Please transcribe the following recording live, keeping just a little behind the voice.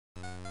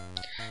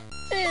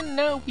And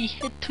now we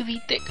head to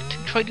the deck to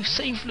try to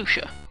save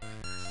Lucia.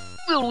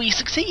 Will we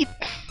succeed?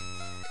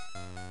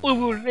 Or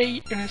will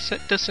they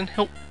intercept us and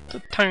help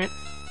the tyrant?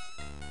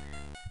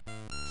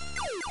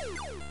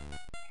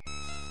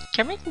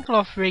 I'm making a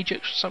lot of rage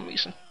jokes for some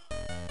reason.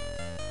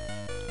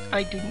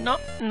 I do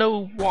not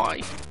know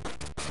why.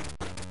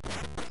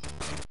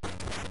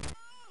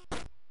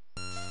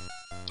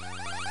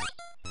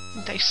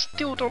 And I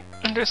still don't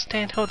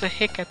understand how the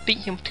heck I beat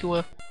him to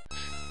a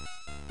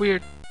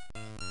weird,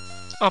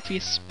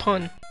 obvious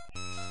pun.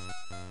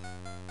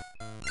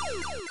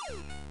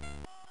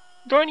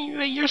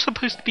 Darnie, you're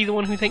supposed to be the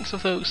one who thinks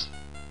of those.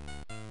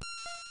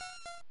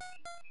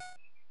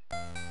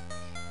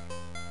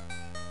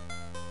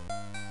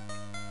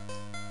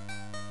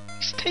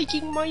 He's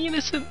taking my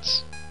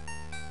innocence.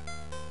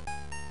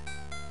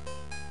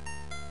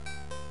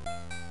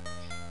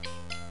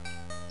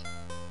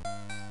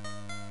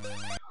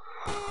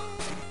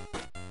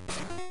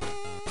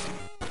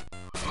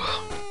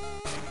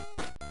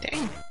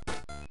 Dang.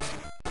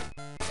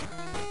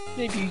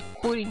 Maybe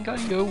quoting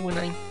audio when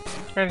I'm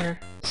rather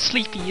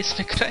sleepy isn't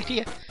a good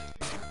idea.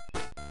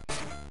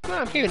 Well,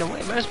 I'm here in a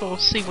way, might as well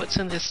see what's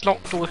in this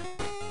locked door.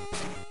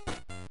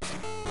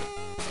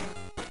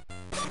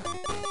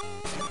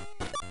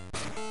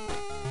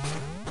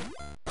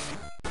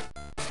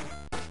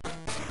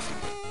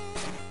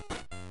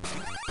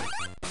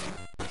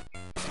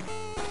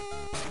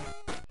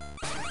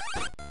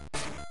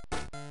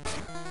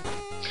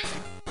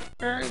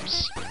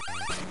 Herbs.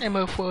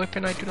 Ammo for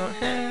weapon I do not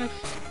have.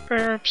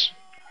 Herbs.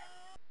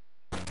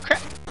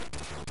 Crap.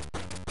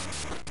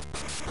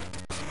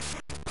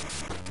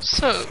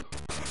 So,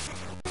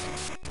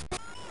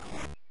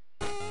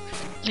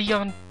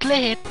 Leon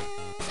bled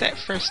that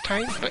first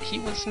time, but he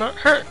was not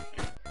hurt.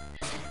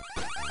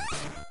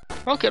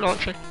 Rocket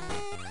launcher.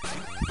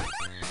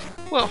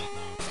 Well,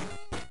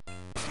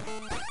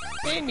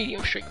 and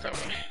medium strength armor.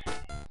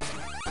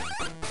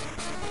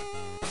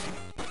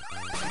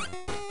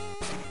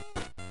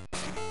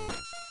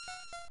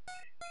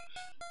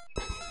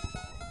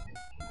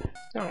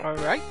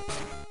 Alright.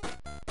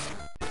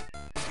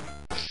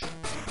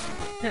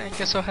 I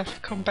guess I'll have to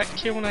come back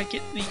here when I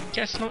get the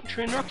gas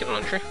launcher and rocket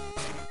launcher.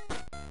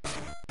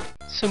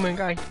 Assuming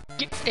I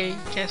get a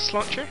gas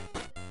launcher.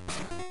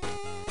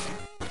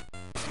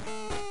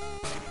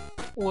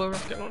 Or a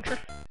rocket launcher.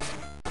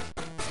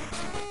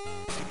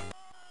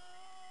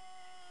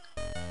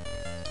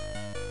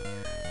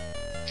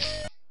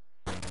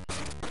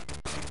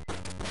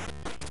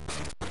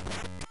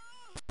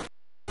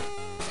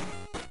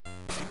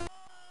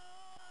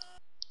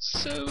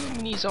 So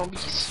many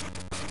zombies.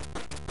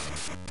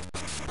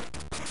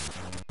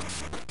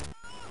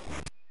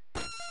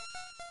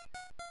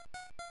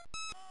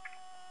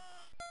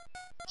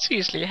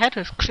 Seriously, I had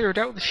to have cleared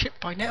out the ship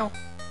by now.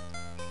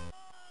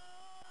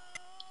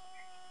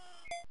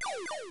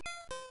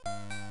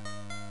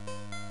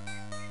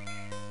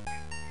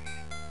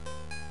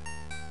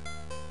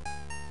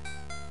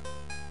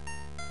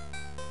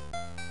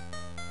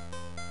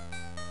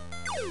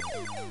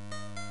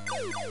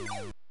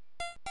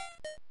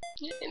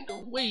 And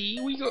away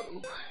we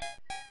go.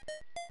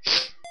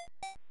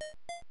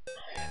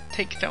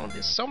 Take down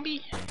this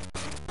zombie.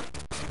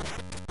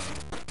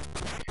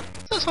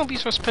 Those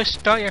zombies were supposed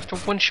to die after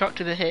one shot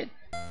to the head.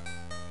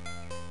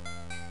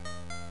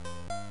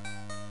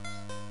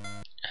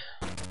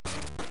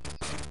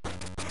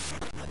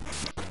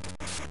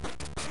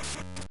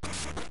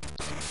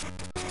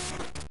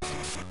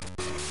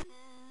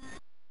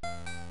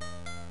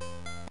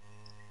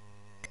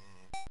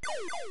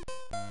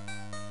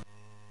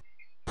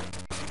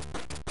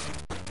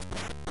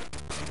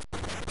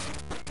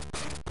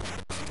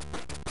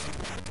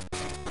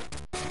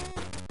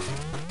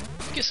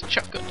 Guess a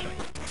shotgun tonight.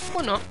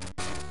 Or not.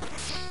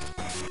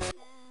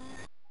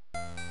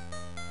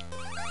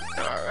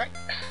 Alright.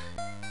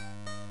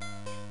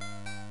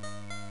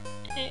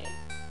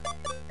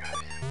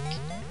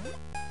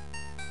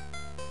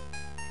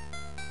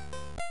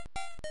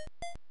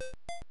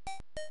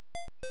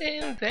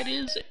 And that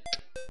is it.